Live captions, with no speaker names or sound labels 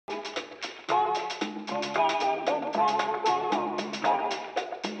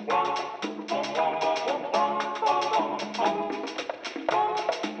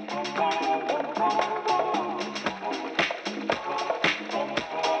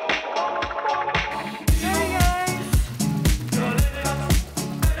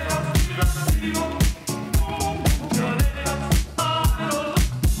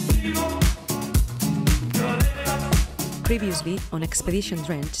previously on Expedition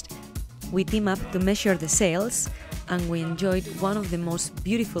Drenched, we team up to measure the sails and we enjoyed one of the most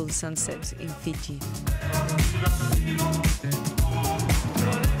beautiful sunsets in Fiji.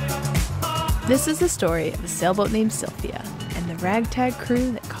 This is the story of a sailboat named Sylvia and the ragtag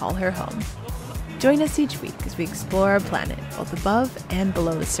crew that call her home. Join us each week as we explore our planet both above and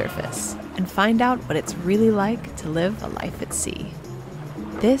below the surface and find out what it's really like to live a life at sea.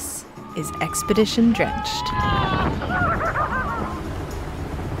 This is Expedition Drenched.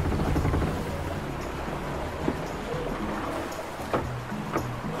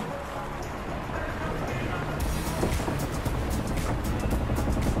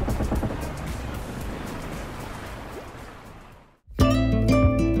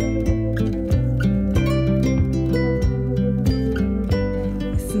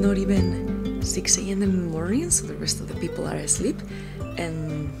 It's not even 6 a.m. in the morning, so the rest of the people are asleep.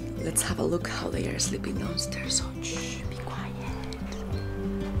 And let's have a look how they are sleeping downstairs. So shh, be quiet.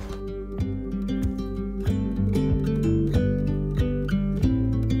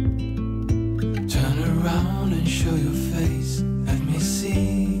 Turn around and show your face. Let me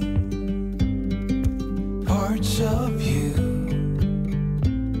see parts of you.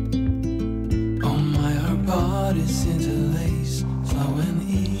 Oh my, our bodies interlace, slow and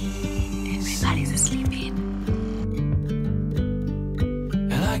easy. Everybody's sleeping.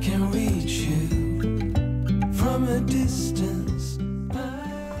 And I can reach you from a distance.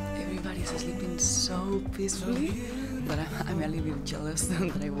 Everybody's sleeping so peacefully, but I'm a little bit jealous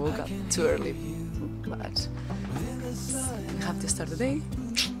that I woke up too early. But we have to start the day.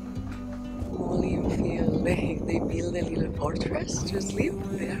 Molly and Phil, they build a little fortress to sleep.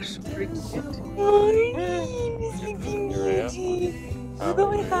 They are super cute. Molly, sleeping beauty. Look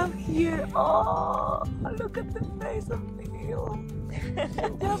what we have here. Oh, look at the face of Phil.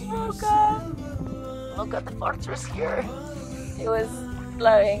 Just woke up. Look at the fortress here. It was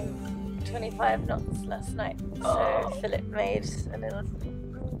blowing 25 knots last night, so Philip made a little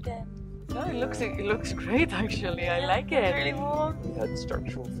den. No, it looks great actually. I like it. Really warm. We had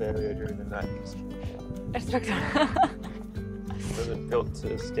structural failure during the night. It wasn't built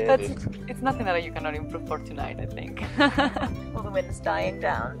to stand it. It's nothing that you cannot improve for tonight, I think. All the wind's dying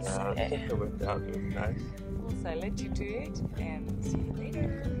down. I So. think it went down. It was nice. So I let you do it and see you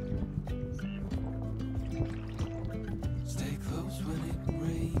later. Stay close when it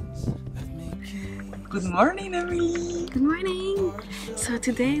rains. Let me keep. Good morning, Emily. Good morning! So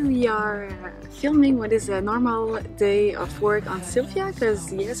today we are filming what is a normal day of work on Sylvia,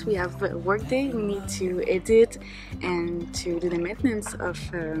 because yes, we have a work day. We need to edit and to do the maintenance of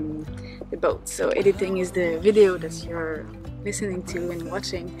the boat. So editing is the video that you're listening to and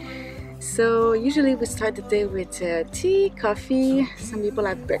watching. So usually we start the day with tea, coffee. Some people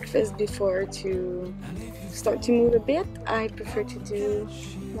have breakfast before to start to move a bit. I prefer to do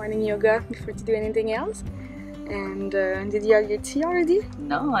morning yoga before to do anything else. And did you have your tea already?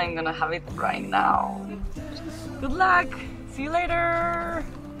 No, I'm gonna have it right now. Good luck. See you later.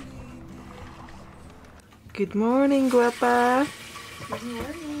 Good morning, guapa. Good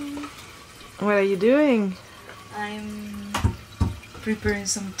morning. What are you doing? I'm preparing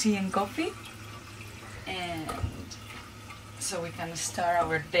some tea and coffee, and so we can start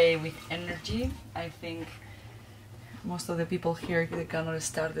our day with energy. I think most of the people here, they cannot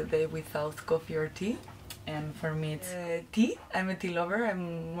start the day without coffee or tea, and for me it's tea. I'm a tea lover.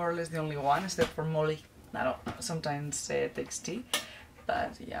 I'm more or less the only one, except for Molly. I don't sometimes takes tea,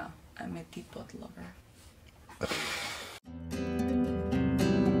 but yeah, I'm a teapot lover.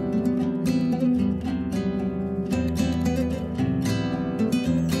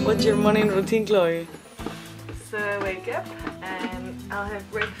 What's your morning routine, Chloe? So I wake up and I'll have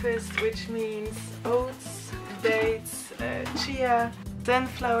breakfast, which means oats, dates, chia,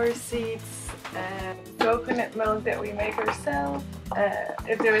 sunflower seeds, coconut milk that we make ourselves.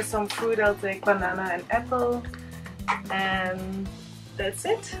 If there is some fruit, I'll take banana and apple, and that's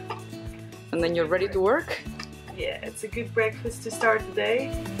it. And then you're ready to work? Yeah, it's a good breakfast to start the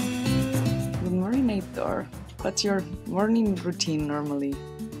day. Good morning, Hector. What's your morning routine normally?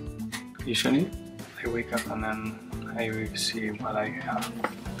 Usually, I wake up and then I see what I have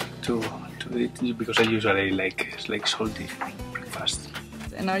to eat, because I usually like salty breakfast.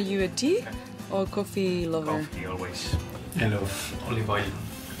 And are you a tea or coffee lover? Coffee always. I love olive oil.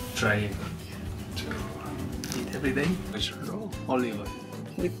 Try to eat every day with raw olive oil.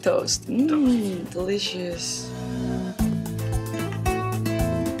 With toast. Delicious.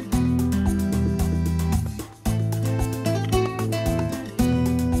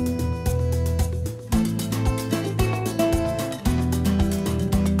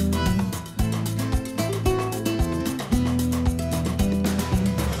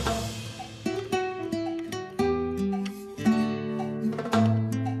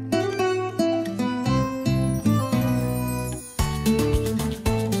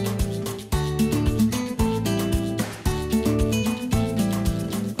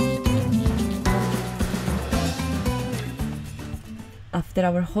 After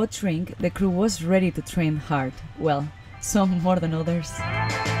our hot drink, the crew was ready to train hard. Well, some more than others.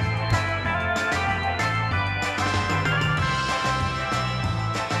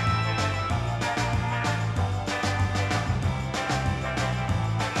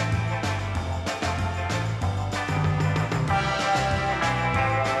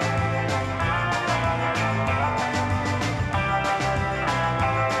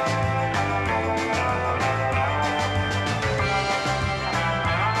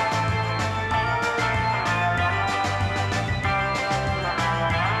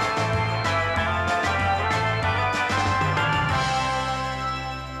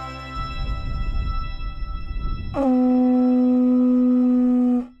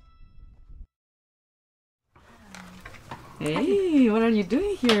 Hey, what are you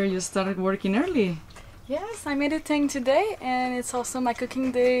doing here? You started working early. Yes, I'm editing today, and it's also my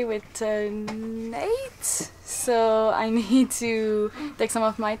cooking day with Nate. So I need to take some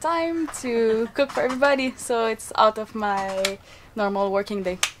of my time to cook for everybody. So it's out of my normal working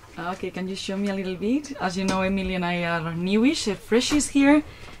day. Okay, can you show me a little bit? As you know, Emily and I are newish, freshies here,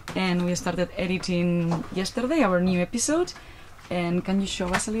 and we started editing yesterday our new episode. And can you show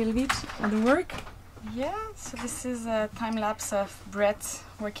us a little bit of the work? Yeah, so this is a time lapse of Brett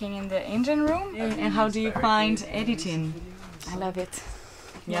working in the engine room. And how do you find editing? I love it.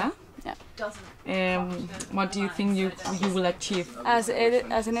 Yeah? Yeah. What do you think you will achieve? As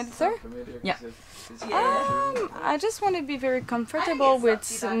an editor? Yeah. I just want to be very comfortable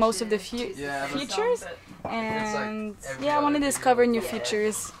with most of the features, and yeah, I want to discover new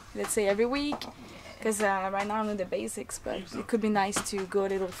features, let's say every week, because right now I know the basics, but it could be nice to go a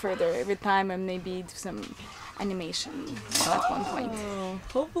little further every time and maybe do some animation at one point.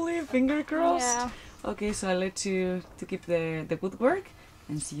 Hopefully, finger crossed. Yeah. Okay, so I'll let you to keep the good work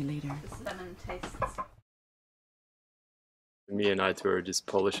and see you later. Lemon tastes. Me and I were just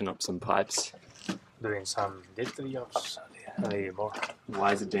polishing up some pipes. Doing some little jobs. More.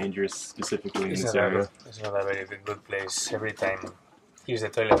 Why is it dangerous specifically in It's this not, area? it's not a very good place. Every time use the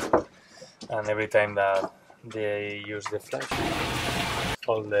toilet, and every time that they use the flush,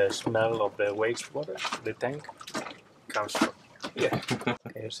 all the smell of the wastewater, the tank, comes from here.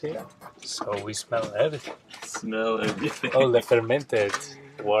 Can you see it? So we smell everything. Smell everything. All the fermented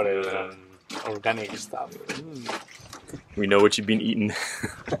water and organic stuff. We know what you've been eating.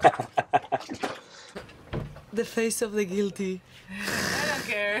 The face of the guilty. I don't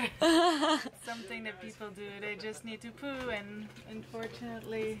care. It's something that people do. They just need to poo, and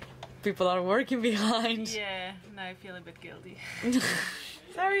unfortunately, People are working behind. yeah, now I feel a bit guilty.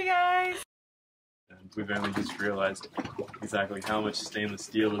 Sorry, guys. We've only just realized exactly how much stainless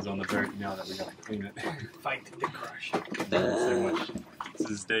steel is on the boat now that we got to clean it. Fighting the crush. So much. This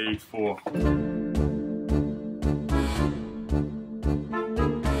is day 4.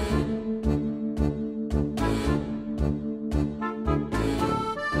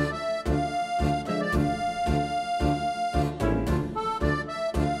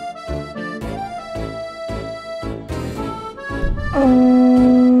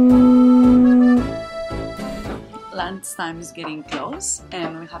 Lunchtime is getting close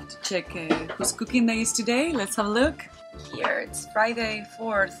and we have to check whose cooking day is today. Let's have a look. Here it's Friday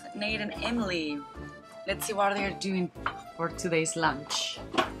 4th, Nate and Emily. Let's see what they're doing for today's lunch.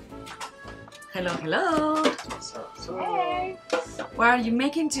 Hello, hello. Hey! What are you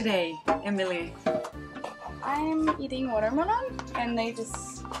making today, Emily? I'm eating watermelon, and Nate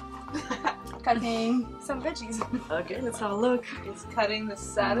is cutting some veggies. Okay, let's have a look. He's cutting the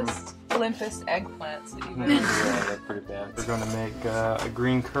saddest, limpest eggplants that you've ever Yeah, that's pretty bad. We're gonna make a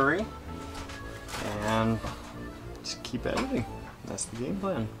green curry and just keep editing. That's the game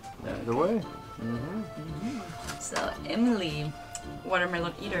plan. Either way. So, Emily,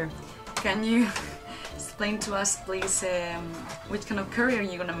 watermelon eater, can you explain to us, please, which kind of curry are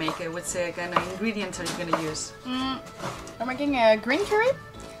you gonna make? What kind of ingredients are you gonna use? I'm making a green curry.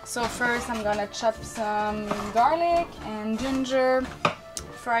 So first I'm gonna chop some garlic and ginger,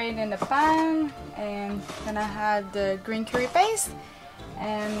 fry it in the pan, and then I add the green curry paste,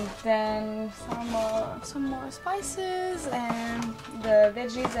 and then some more spices and the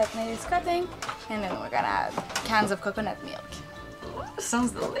veggies that Nate is cutting, and then we're gonna add cans of coconut milk.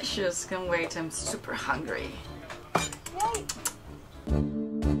 Sounds delicious. Can't wait. I'm super hungry. Yay!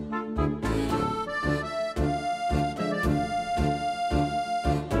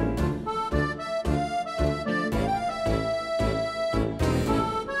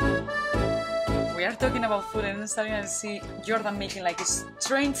 We are talking about food and then starting to see Jordan making like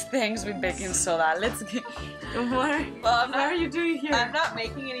strange things with baking soda. Let's get... What are you doing here? I'm not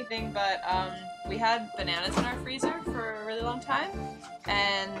making anything, but we had bananas in our freezer for a really long time,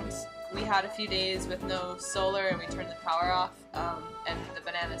 and we had a few days with no solar and we turned the power off, and the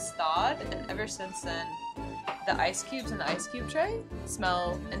bananas thawed, and ever since then the ice cubes in the ice cube tray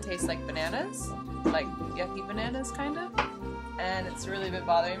smell and taste like bananas, like yucky bananas kind of, and it's really been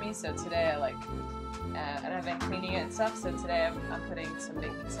bothering me. So today and I've been cleaning it and stuff, so today I'm putting some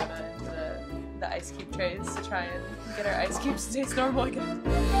baking soda into the ice cube trays to try and get our ice cubes to taste normal again.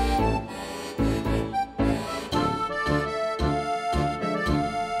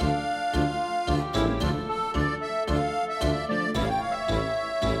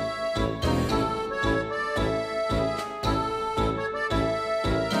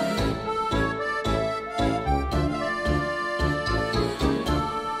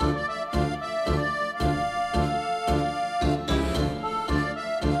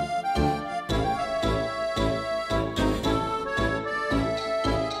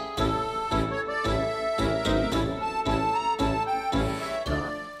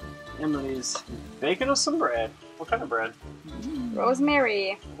 Emily's baking us some bread. What kind of bread?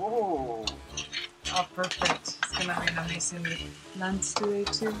 Rosemary. Oh. Oh, perfect. It's gonna be an amazing lunch today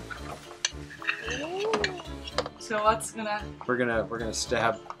too. So what's gonna... We're gonna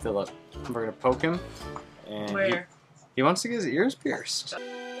stab Philip. We're gonna poke him. And Where? He wants to get his ears pierced.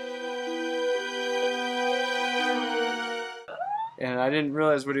 And I didn't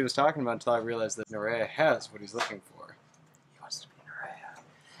realize what he was talking about until I realized that Nerea has what he's looking for. He wants to be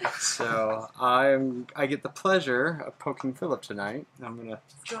Nerea. So I get the pleasure of poking Philip tonight.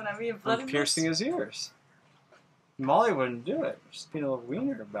 It's gonna be a bloody I'm piercing mess. his ears. Molly wouldn't do it. She's being a little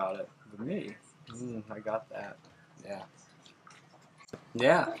wiener about it with me. I got that. Yeah.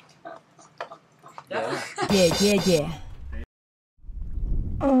 Yeah. Yeah. Yeah.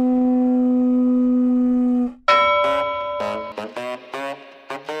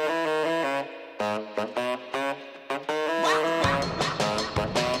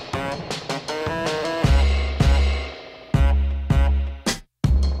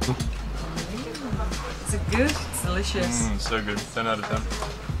 Is it good? It's delicious. So good. 10 out of 10.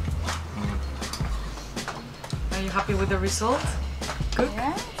 Are you happy with the result? Good?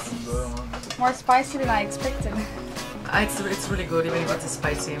 Yes. More spicy than I expected. It's really good, even if it's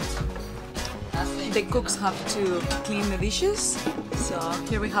spicy. The cooks have to clean the dishes. So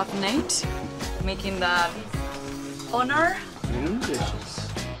here we have Nate making that honor. Dishes.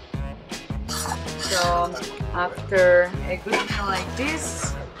 So after a good meal like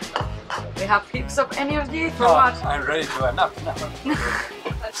this, we have heaps of energy for what? I'm ready to a nap now.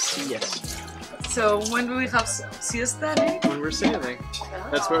 Yes. So when do we have siesta, Nate? When we're sailing.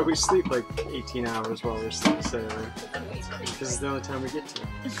 That's why we sleep like 18 hours while we're sailing. This is the only time we get to.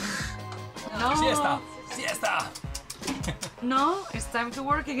 No. Siesta! No, it's time to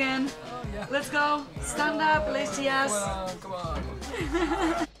work again. Oh, yeah. Let's go. Stand up, lazy ass. Come on.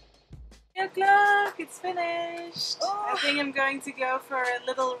 3 o'clock, it's finished. I think I'm going to go for a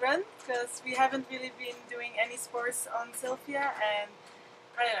little run because we haven't really been doing any sports on Sylvia, and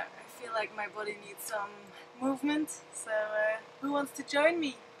I don't know, I feel like my body needs some movement. So who wants to join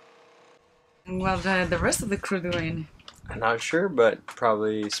me? And what the rest of the crew doing? I'm not sure, but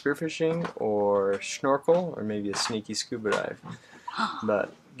probably spearfishing or snorkel or maybe a sneaky scuba dive.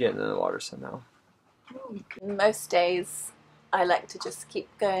 But getting in the water somehow. Most days I like to just keep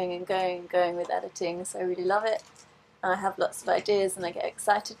going and going and going with editing, so I really love it. I have lots of ideas and I get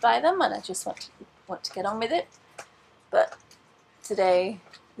excited by them and I just want to get on with it. But today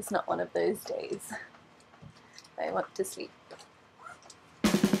is not one of those days. I want to sleep.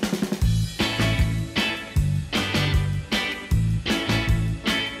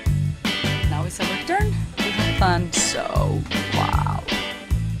 Now it's our turn. We have fun, so wow.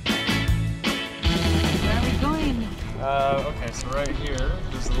 Where are we going? Okay, so right here,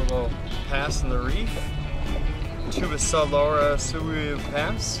 there's a little pass in the reef. Chubasalora Sui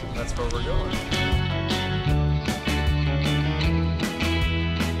Pass. That's where we're going.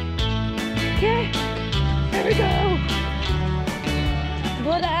 Okay, here we go.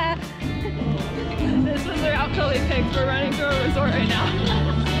 Voila! This was the route Chloe picked. We're running through a resort right now.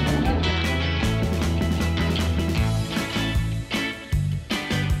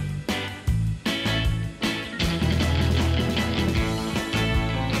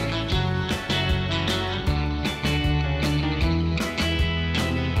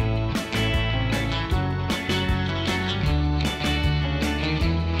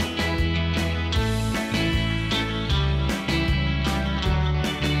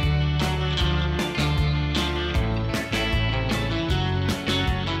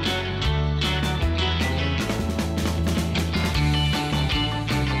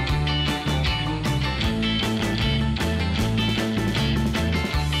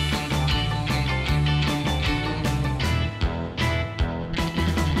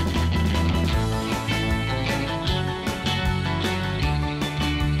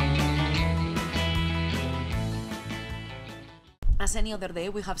 As any other day,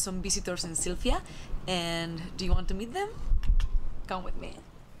 we have some visitors in Sylvia, and do you want to meet them? Come with me.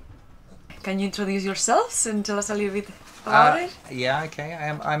 Can you introduce yourselves and tell us a little bit about it? Yeah, okay.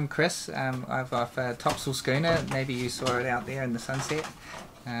 I'm Chris. I've off Topsail schooner. Maybe you saw it out there in the sunset.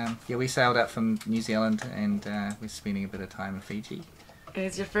 Yeah, we sailed up from New Zealand and we're spending a bit of time in Fiji.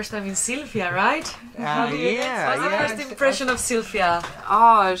 It's your first time in Sylvia, right? What's the first impression of Sylvia?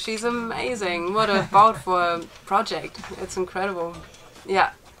 Oh, she's amazing. What a boat for a project. It's incredible.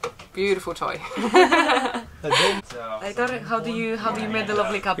 Yeah, beautiful toy. I thought, how do you meet the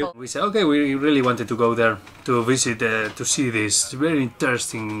lovely couple? We said, okay, we really wanted to go there to visit, to see this very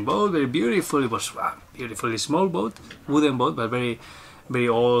interesting boat, very beautiful. It was a beautifully small boat, wooden boat, but very, very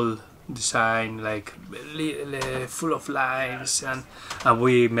old design, like full of lines. And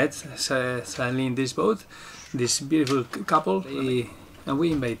we met suddenly in this boat, this beautiful couple, and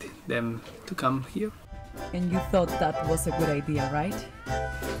we invited them to come here. And you thought that was a good idea, right?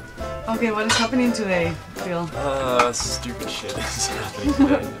 Okay, what is happening today, Phil? Stupid shit is happening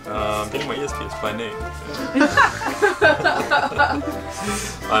today. Getting my ears pierced by Nate.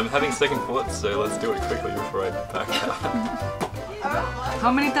 I'm having second thoughts, so let's do it quickly before I back out.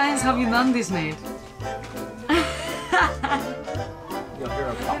 How many times have you done this, Nate?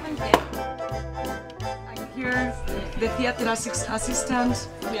 Here, the theater assistant.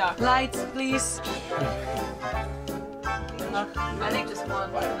 Yeah. Lights, please. I think just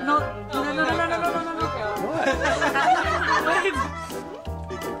one. No. What? Wait.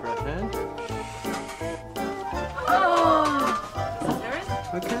 Big red hand. Oh.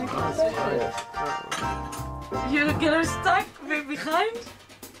 Okay. You get her stuck behind.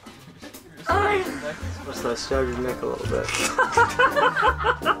 Must I stab your neck a little bit?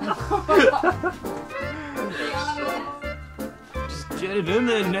 Just get it in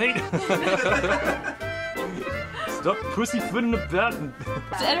there, Nate. Stop pussyfooting about.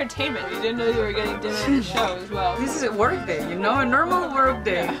 It's entertainment. You didn't know you were getting dinner at the show as well. This is a work day, you know, a normal work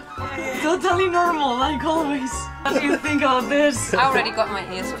day. Totally normal, like always. What do you think about this? I already got my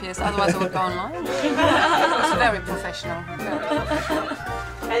ears pierced, otherwise I would go online. It's very professional.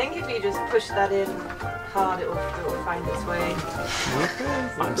 I think if you just push that in hard, it will find its way.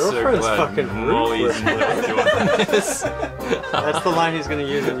 I'm so glad Molly's not doing this. That's the line he's going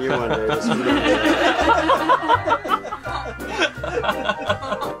to use on you one day. Just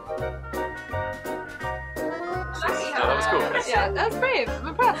That was cool. Yeah, that's brave. I'm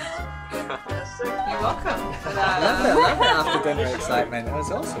impressed. You're welcome. I love that after dinner excitement. It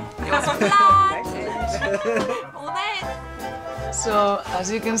was awesome. It was all that. So,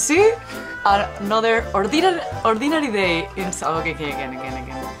 as you can see, another ordinary day in... Okay, again.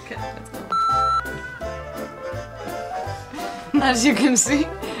 Okay, let's go. As you can see,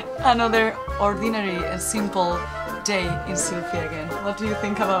 another ordinary and simple day in Sylvia again. What do you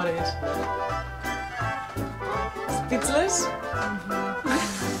think about it? Speechless?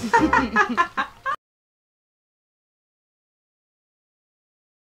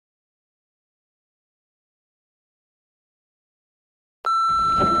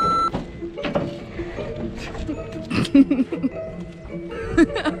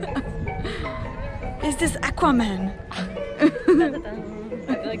 Is this Aquaman? I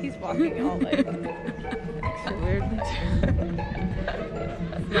feel like he's walking all like extra weird.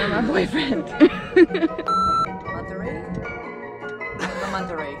 That's my boyfriend. Monterey? No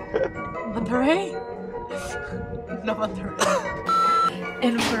Monterey. Monterey? No Monterey.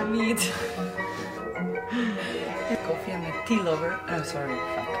 And for meat. Coffee and a tea lover. I'm sorry,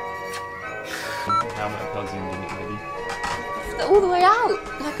 fuck. How am I buzzing in heavy? All the way out,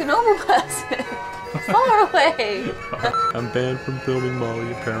 like a normal person. Far away. I'm banned from filming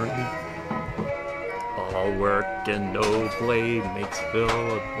Molly, apparently. All work and no play makes Phil.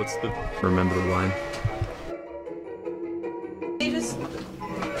 What's the... Remember the line? You just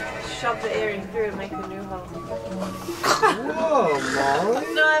shove the earring through and make a new hole. Whoa, Molly!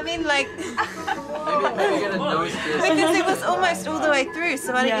 No, I mean like... Maybe get a nose piercing. because it was almost all the way through,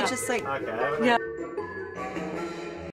 so I think it's just like... Okay.